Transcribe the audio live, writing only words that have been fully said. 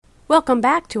Welcome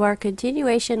back to our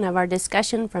continuation of our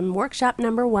discussion from workshop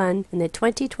number 1 in the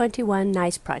 2021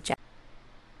 NICE project.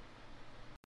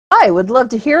 I would love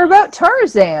to hear about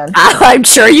Tarzan. I'm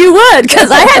sure you would,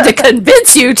 because I had to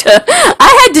convince you to.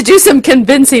 I had to do some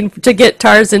convincing to get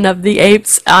Tarzan of the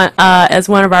Apes as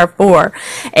one of our 4,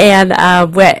 and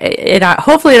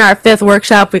hopefully in our 5th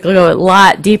workshop we can go a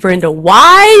lot deeper into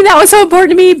why that was so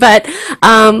important to me. But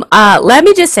let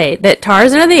me just say that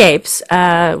Tarzan of the Apes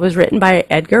was written by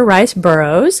Edgar Rice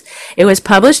Burroughs. It was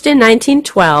published in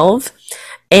 1912.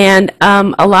 And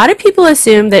a lot of people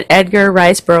assume that Edgar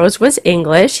Rice Burroughs was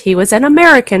English. He was an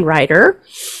American writer,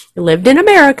 lived in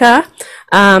America,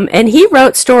 and he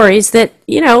wrote stories that,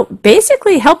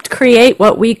 basically helped create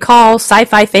what we call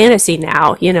sci-fi fantasy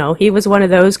now. He was one of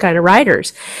those kind of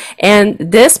writers. And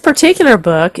this particular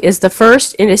book is the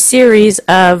first in a series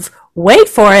of, wait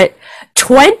for it,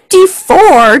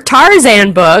 24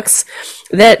 Tarzan books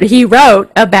that he wrote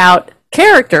about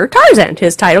character Tarzan,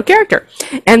 his title character.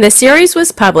 And the series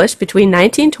was published between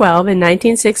 1912 and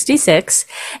 1966.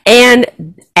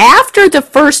 And after the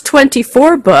first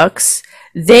 24 books,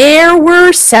 there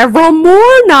were several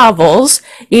more novels,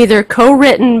 either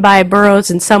co-written by Burroughs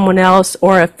and someone else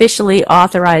or officially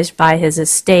authorized by his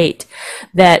estate,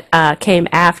 that came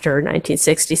after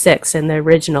 1966 in the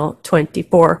original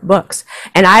 24 books.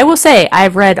 And I will say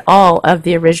I've read all of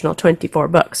the original 24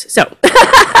 books. So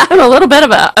I'm a little bit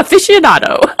of an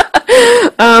aficionado.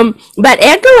 But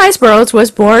Edgar Rice Burroughs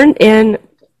was born on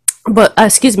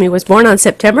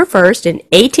September 1st in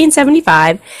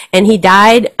 1875, and he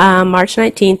died March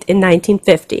 19th in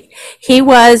 1950. He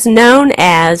was known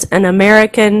as an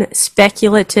American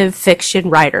speculative fiction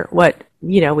writer, what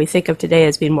we think of today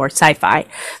as being more sci-fi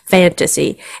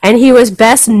fantasy. And he was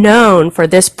best known for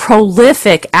this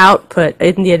prolific output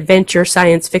in the adventure,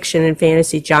 science fiction, and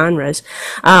fantasy genres.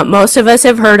 Most of us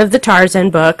have heard of the Tarzan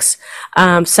books.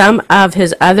 Some of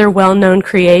his other well-known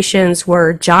creations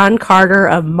were John Carter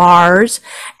of Mars,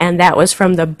 and that was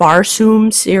from the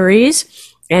Barsoom series,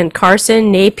 and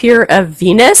Carson Napier of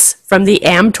Venus from the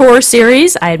Amtor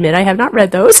series. I admit I have not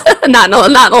read those, not in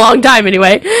a long time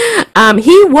anyway.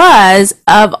 He was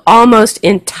of almost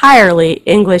entirely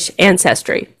English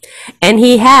ancestry, and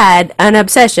he had an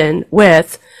obsession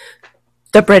with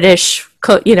the British,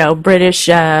 I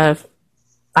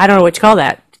don't know what you call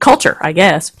that, culture, I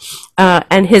guess.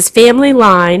 And his family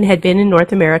line had been in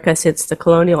North America since the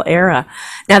colonial era.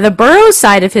 Now, the Burroughs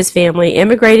side of his family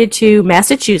immigrated to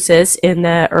Massachusetts in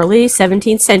the early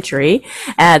 17th century,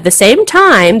 at the same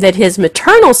time that his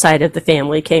maternal side of the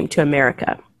family came to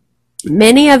America.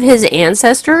 Many of his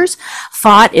ancestors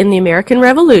fought in the American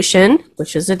Revolution,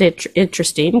 which is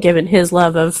interesting given his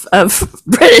love of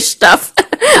British stuff,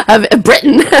 of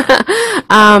Britain.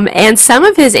 And some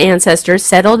of his ancestors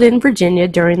settled in Virginia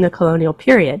during the colonial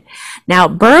period. Now,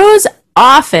 Burroughs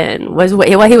often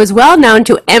he was well known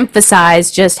to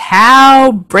emphasize just how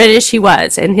British he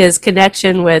was and his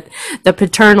connection with the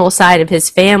paternal side of his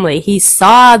family. He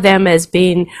saw them as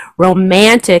being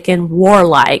romantic and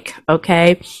warlike,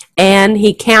 okay? And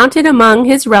he counted among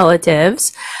his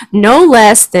relatives no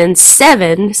less than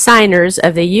 7 signers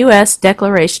of the U.S.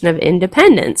 Declaration of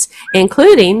Independence,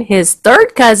 including his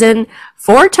third cousin,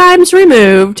 4 times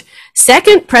removed,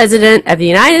 second president of the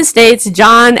United States,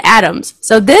 John Adams.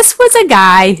 So this was a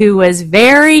guy who was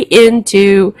very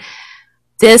into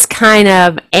this kind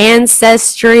of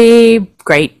ancestry,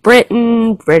 Great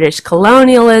Britain, British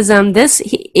colonialism.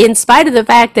 In spite of the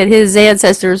fact that his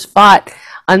ancestors fought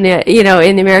on the,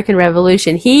 in the American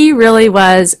Revolution, he really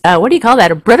was, what do you call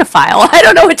that? A Britophile? I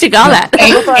don't know what you call that.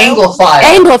 Anglophile.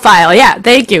 Anglophile, yeah,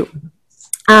 thank you.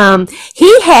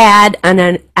 He had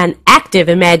an active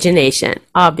imagination,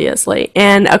 obviously.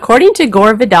 And according to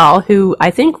Gore Vidal, who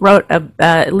I think wrote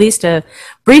at least a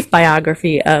brief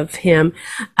biography of him,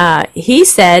 he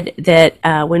said that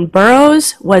when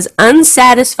Burroughs was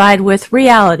unsatisfied with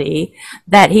reality,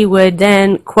 that he would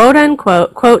then, quote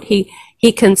unquote, quote,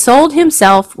 he consoled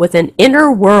himself with an inner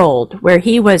world where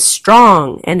he was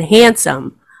strong and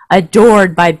handsome,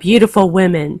 adored by beautiful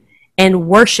women, and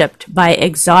worshipped by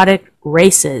exotic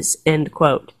races, end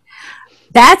quote.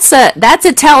 That's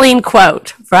a telling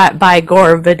quote by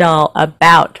Gore Vidal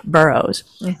about Burroughs.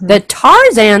 Mm-hmm. The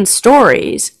Tarzan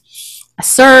stories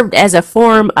served as a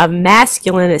form of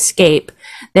masculine escape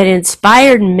that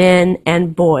inspired men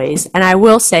and boys, and I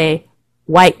will say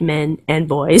white men and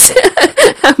boys,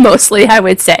 mostly I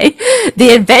would say. The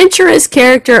adventurous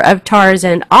character of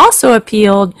Tarzan also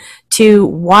appealed to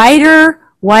wider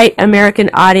white American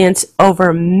audience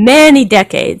over many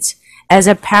decades, as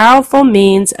a powerful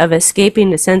means of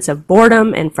escaping the sense of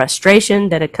boredom and frustration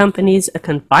that accompanies a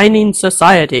confining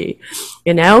society.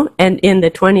 And in the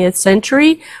 20th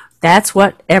century, that's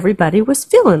what everybody was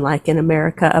feeling like in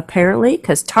America, apparently,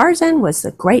 because Tarzan was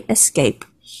the great escape.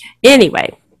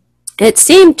 Anyway, it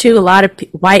seemed to a lot of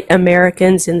white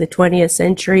Americans in the 20th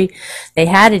century, they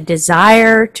had a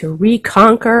desire to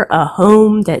reconquer a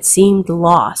home that seemed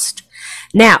lost.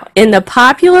 Now, in the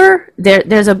popular,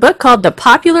 there's a book called The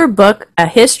Popular Book, A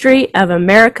History of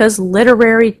America's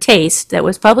Literary Taste that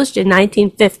was published in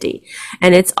 1950.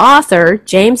 And its author,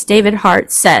 James David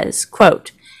Hart, says,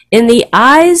 quote, "In the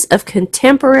eyes of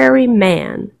contemporary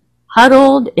man,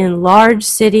 huddled in large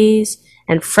cities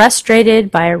and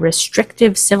frustrated by a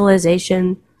restrictive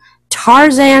civilization,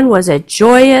 Tarzan was a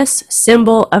joyous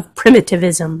symbol of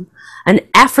primitivism, an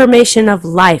affirmation of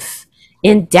life,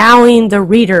 endowing the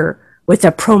reader with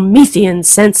a Promethean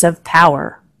sense of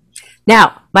power."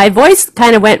 Now, my voice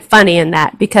kind of went funny in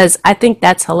that because I think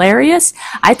that's hilarious.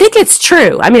 I think it's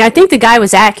true. I mean, I think the guy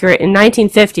was accurate in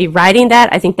 1950 writing that.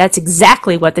 I think that's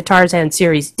exactly what the Tarzan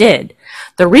series did.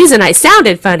 The reason I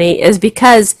sounded funny is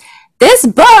because this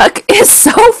book is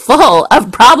so full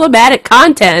of problematic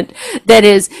content that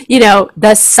is,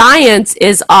 the science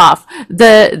is off,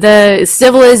 the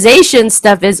civilization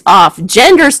stuff is off,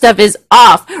 gender stuff is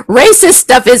off, racist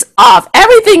stuff is off.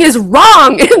 Everything is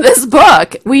wrong in this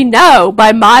book, we know,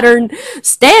 by modern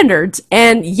standards,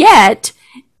 and yet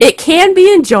it can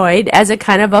be enjoyed as a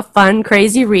kind of a fun,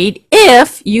 crazy read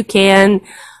if you can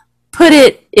put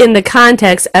it in the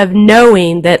context of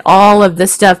knowing that all of the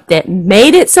stuff that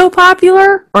made it so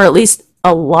popular, or at least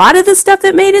a lot of the stuff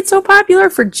that made it so popular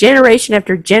for generation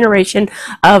after generation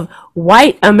of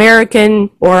white American,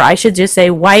 or I should just say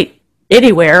white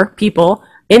people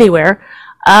anywhere,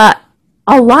 a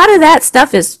lot of that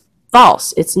stuff is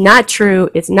false. It's not true.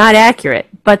 It's not accurate.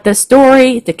 But the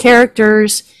story, the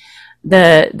characters,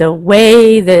 the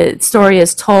way the story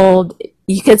is told,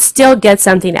 you could still get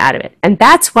something out of it. And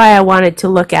that's why I wanted to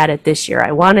look at it this year.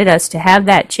 I wanted us to have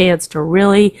that chance to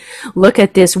really look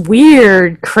at this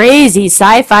weird, crazy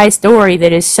sci-fi story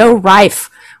that is so rife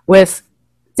with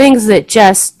things that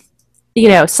just,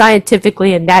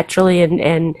 scientifically and naturally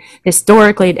and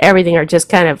historically and everything are just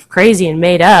kind of crazy and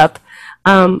made up,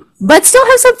 but still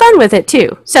have some fun with it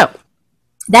too. So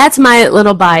that's my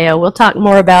little bio. We'll talk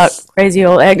more about crazy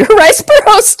old Edgar Rice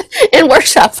Burroughs in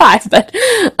Workshop 5, but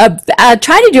I'll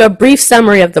try to do a brief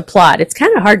summary of the plot. It's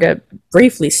kind of hard to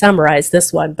briefly summarize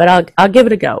this one, but I'll give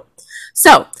it a go.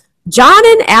 So, John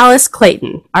and Alice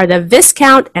Clayton are the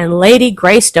Viscount and Lady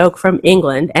Greystoke from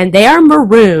England, and they are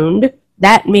marooned.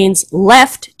 That means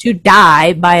left to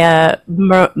die by a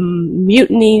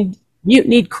mutinied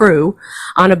crew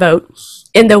on a boat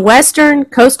in the western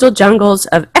coastal jungles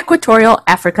of equatorial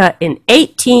Africa in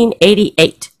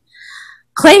 1888.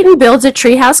 Clayton builds a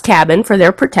treehouse cabin for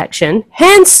their protection,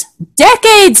 hence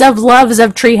decades of loves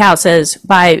of treehouses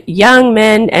by young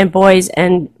men and boys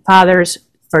and fathers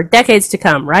for decades to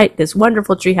come, right? This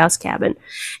wonderful treehouse cabin.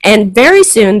 And very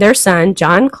soon their son,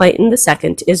 John Clayton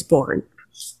II, is born.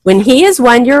 When he is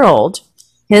 1 year old,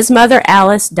 his mother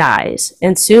Alice dies,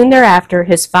 and soon thereafter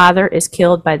his father is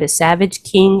killed by the savage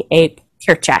king ape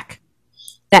Kerchak.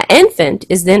 The infant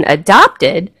is then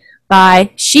adopted by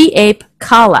she-ape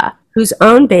Kala, whose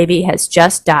own baby has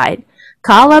just died.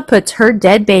 Kala puts her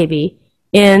dead baby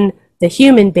in the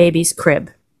human baby's crib,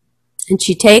 and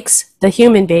she takes the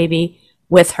human baby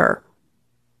with her.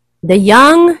 The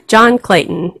young John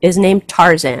Clayton is named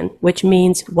Tarzan, which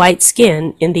means white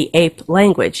skin in the ape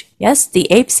language. Yes,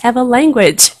 the apes have a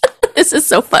language. This is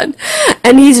so fun.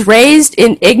 And he's raised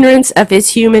in ignorance of his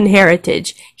human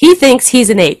heritage. He thinks he's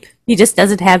an ape. He just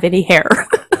doesn't have any hair.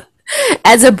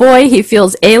 As a boy, he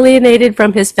feels alienated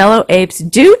from his fellow apes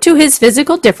due to his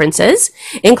physical differences,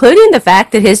 including the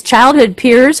fact that his childhood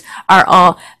peers are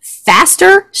all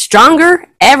faster, stronger,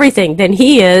 everything than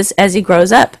he is as he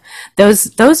grows up.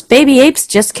 Those baby apes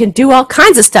just can do all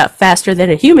kinds of stuff faster than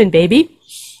a human baby.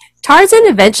 Tarzan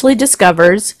eventually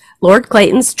discovers Lord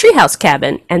Clayton's treehouse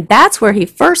cabin, and that's where he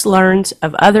first learns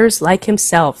of others like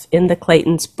himself in the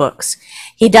Clayton's books.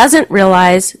 He doesn't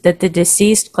realize that the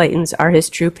deceased Claytons are his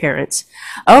true parents.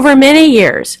 Over many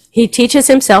years, he teaches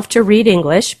himself to read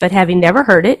English, but having never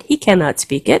heard it, he cannot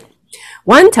speak it.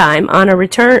 One time, on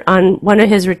one of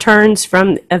his returns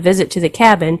from a visit to the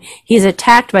cabin, he's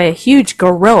attacked by a huge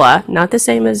gorilla, not the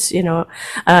same as,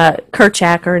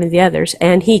 Kerchak or any of the others,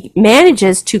 and he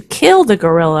manages to kill the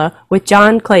gorilla with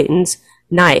John Clayton's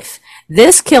knife.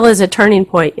 This kill is a turning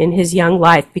point in his young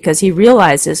life because he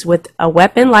realizes with a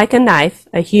weapon like a knife,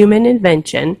 a human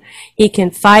invention, he can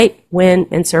fight, win,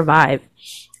 and survive.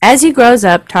 As he grows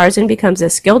up, Tarzan becomes a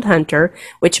skilled hunter,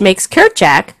 which makes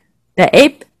Kerchak, the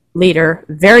ape leader,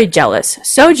 very jealous.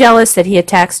 So jealous that he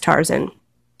attacks Tarzan.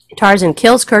 Tarzan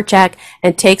kills Kerchak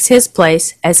and takes his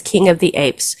place as king of the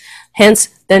apes, hence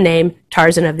the name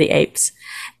Tarzan of the Apes.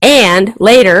 And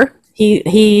later,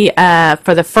 he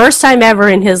for the first time ever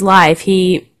in his life,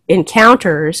 he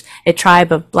encounters a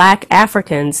tribe of black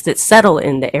Africans that settle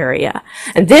in the area.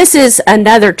 And this is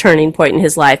another turning point in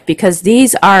his life because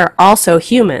these are also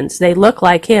humans. They look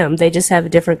like him. They just have a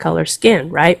different color skin,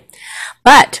 right?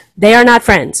 But they are not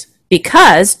friends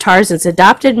because Tarzan's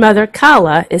adopted mother,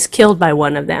 Kala, is killed by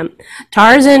one of them.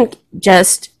 Tarzan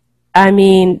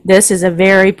this is a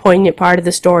very poignant part of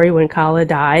the story when Kala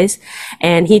dies,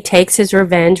 and he takes his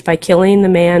revenge by killing the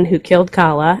man who killed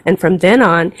Kala, and from then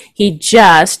on, he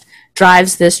just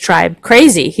drives this tribe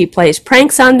crazy. He plays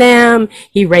pranks on them,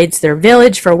 he raids their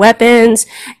village for weapons,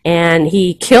 and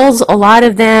he kills a lot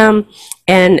of them,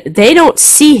 and they don't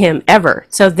see him ever.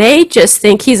 So they just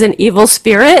think he's an evil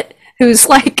spirit who's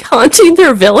like haunting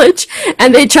their village,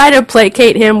 and they try to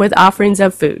placate him with offerings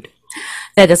of food.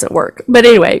 That doesn't work. But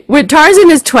anyway, when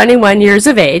Tarzan is 21 years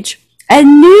of age, a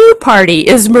new party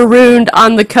is marooned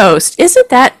on the coast. Isn't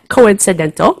that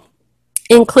coincidental?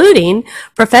 Including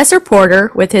Professor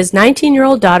Porter with his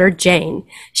 19-year-old daughter, Jane.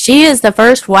 She is the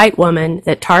first white woman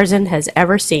that Tarzan has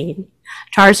ever seen.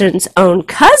 Tarzan's own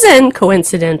cousin,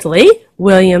 coincidentally,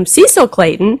 William Cecil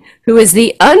Clayton, who is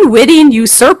the unwitting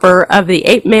usurper of the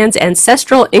ape man's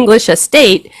ancestral English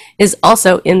estate, is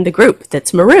also in the group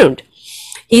that's marooned.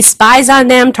 He spies on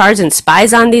them. Tarzan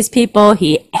spies on these people.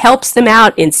 He helps them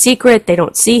out in secret. They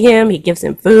don't see him. He gives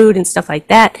them food and stuff like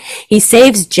that. He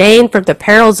saves Jane from the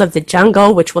perils of the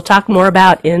jungle, which we'll talk more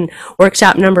about in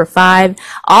workshop number 5.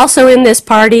 Also in this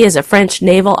party is a French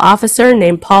naval officer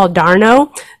named Paul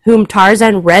Darno, whom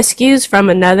Tarzan rescues from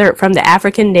the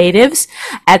African natives.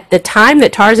 At the time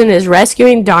that Tarzan is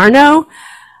rescuing Darno,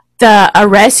 a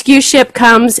rescue ship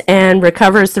comes and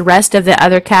recovers the rest of the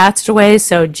other castaways.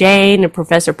 So Jane and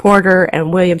Professor Porter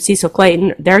and William Cecil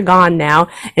Clayton, they're gone now.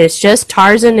 And it's just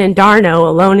Tarzan and Darno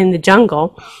alone in the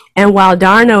jungle. And while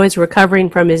Darno is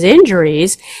recovering from his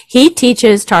injuries, he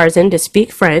teaches Tarzan to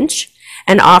speak French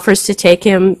and offers to take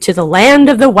him to the land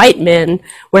of the white men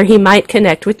where he might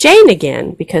connect with Jane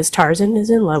again because Tarzan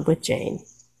is in love with Jane.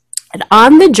 And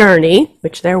on the journey,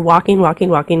 which they're walking,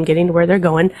 getting to where they're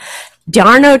going,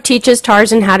 Darno teaches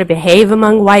Tarzan how to behave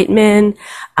among white men,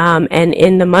 and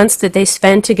in the months that they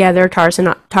spend together,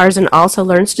 Tarzan also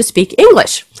learns to speak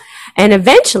English. And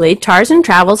eventually, Tarzan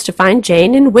travels to find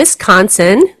Jane in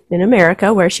Wisconsin, in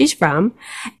America, where she's from,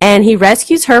 and he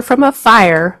rescues her from a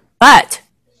fire, but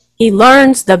he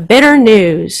learns the bitter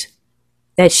news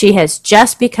that she has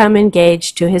just become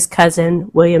engaged to his cousin,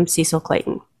 William Cecil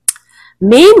Clayton.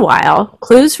 Meanwhile,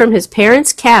 clues from his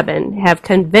parents' cabin have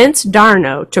convinced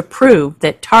Darno to prove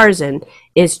that Tarzan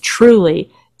is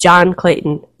truly John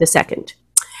Clayton II.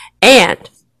 And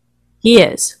he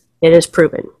is. It is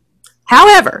proven.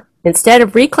 However, instead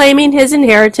of reclaiming his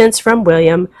inheritance from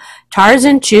William,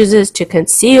 Tarzan chooses to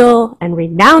conceal and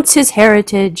renounce his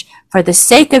heritage for the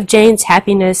sake of Jane's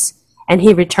happiness, and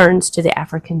he returns to the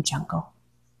African jungle.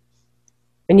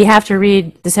 And you have to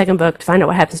read the second book to find out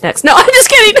what happens next. No, I'm just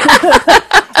kidding.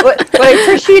 What I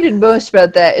appreciated most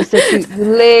about that is that you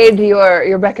laid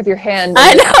your back of your hand.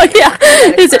 I know, yeah.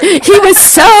 He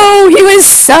was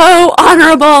so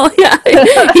honorable. Yeah,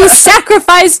 he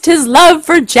sacrificed his love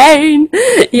for Jane.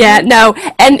 Yeah, no,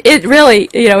 and it really,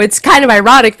 it's kind of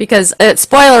ironic because,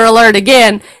 spoiler alert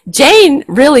again, Jane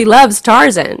really loves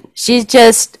Tarzan. She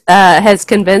just has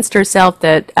convinced herself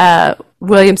that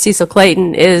William Cecil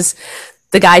Clayton is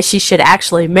the guy she should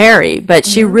actually marry, but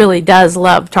she really does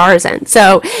love Tarzan.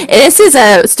 So this is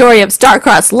a story of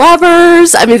star-crossed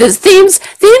lovers. I mean, there's themes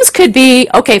could be,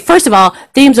 okay, first of all,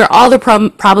 themes are all the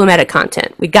problematic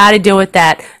content. We got to deal with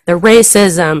that. The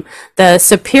racism, the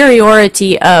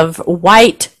superiority of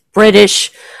white,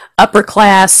 British, upper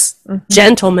class,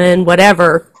 gentlemen,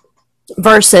 whatever,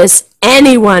 versus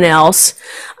anyone else.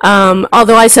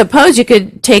 Although I suppose you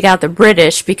could take out the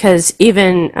British because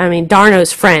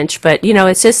Darno's French, but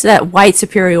it's just that white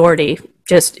superiority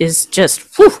is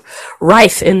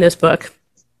rife in this book.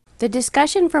 The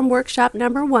discussion from workshop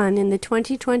number 1 in the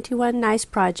 2021 NICE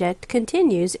project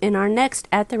continues in our next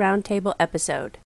At the Round Table episode.